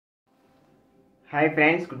Hi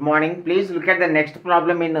friends, good morning. Please look at the next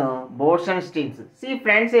problem in boats and streams. See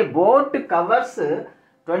friends, a boat covers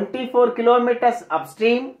 24 kilometers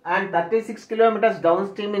upstream and 36 kilometers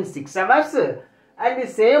downstream in 6 hours. And the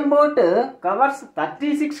same boat covers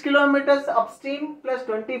 36 kilometers upstream plus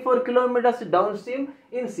 24 kilometers downstream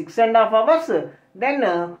in 6.5 hours. Then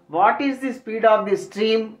what is the speed of the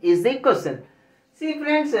stream is the question. See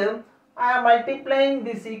friends, I am multiplying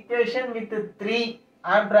this equation with 3.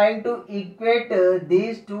 I am trying to equate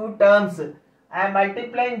these two terms. I am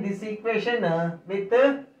multiplying this equation with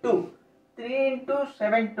 2. 3 into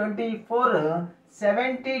 724,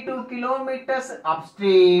 72 kilometers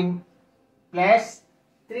upstream plus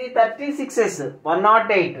 336s,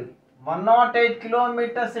 108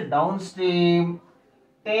 kilometers downstream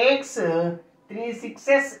takes 3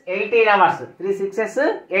 6s 18 hours. 3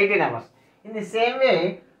 6s 18 hours. In the same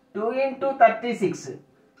way, 2 into 36.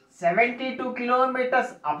 72 kilometers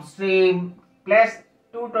upstream plus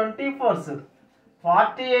 224s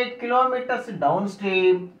 48 kilometers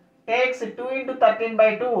downstream takes 2 into 13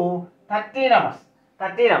 by 2 13 hours.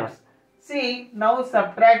 13 hours. See, now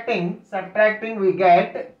subtracting we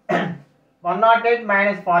get 108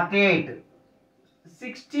 minus 48,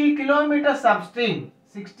 60 kilometers upstream,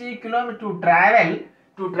 60 kilometers to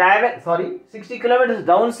travel 60 kilometers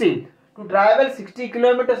downstream. To travel 60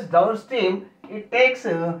 kilometers downstream, it takes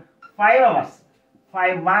 5 hours.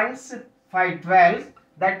 5 ones, 5 12.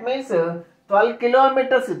 That means 12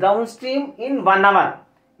 kilometers downstream in 1 hour.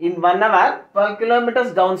 In 1 hour, 12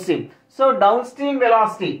 kilometers downstream. So downstream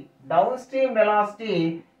velocity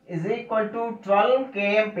is equal to 12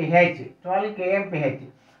 kmph. 12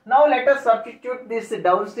 kmph. Now let us substitute this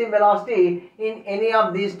downstream velocity in any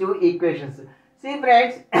of these two equations. See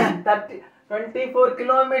friends, 24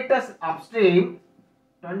 kilometers upstream.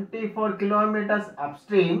 24 kilometers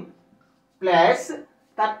upstream plus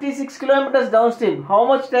 36 kilometers downstream. How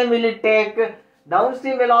much time will it take?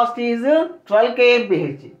 Downstream velocity is 12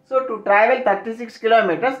 kmph. So to travel 36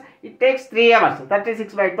 kilometers, it takes 3 hours.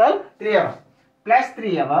 36 by 12, 3 hours. Plus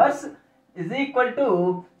 3 hours is equal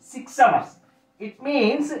to 6 hours. It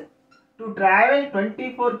means to travel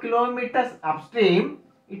 24 kilometers upstream,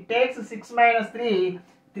 it takes 6 minus 3,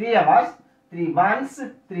 3 hours. 3 ones,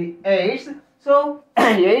 3 eights. So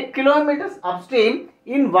 8 kilometers upstream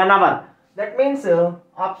in 1 hour. That means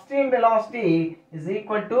upstream velocity is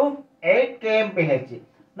equal to 8 kmph.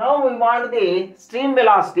 Now we want the stream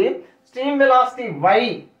velocity. Stream velocity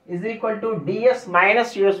y is equal to ds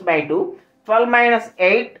minus us by 2. 12 minus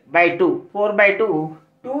 8 by 2. 4 by 2.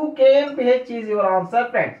 2 kmph is your answer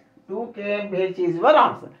friends. 2 kmph is your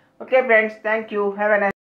answer. Okay friends, thank you. Have a nice